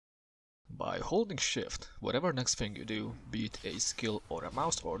By holding shift, whatever next thing you do, be it a skill or a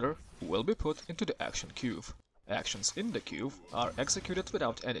mouse order, will be put into the action queue. Actions in the queue are executed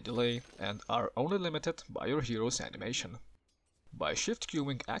without any delay and are only limited by your hero's animation. By shift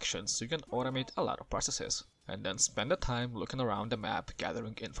queuing actions, you can automate a lot of processes, and then spend the time looking around the map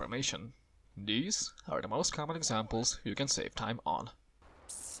gathering information. These are the most common examples you can save time on.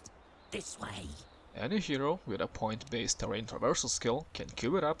 Psst, this way. Any hero with a point-based terrain traversal skill can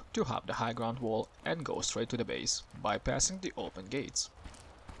queue it up to hop the high ground wall and go straight to the base, bypassing the open gates.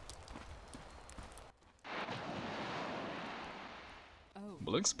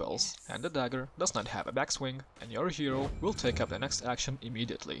 Blink spells, and the dagger does not have a backswing, and your hero will take up the next action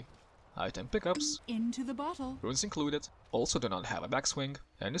immediately. Item pickups, into the bottle, runes included, also do not have a backswing,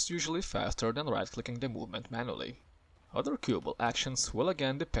 and is usually faster than right-clicking the movement manually. Other queuable actions will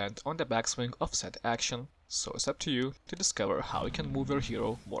again depend on the backswing of said action, so it's up to you to discover how you can move your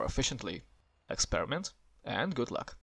hero more efficiently. Experiment, and good luck!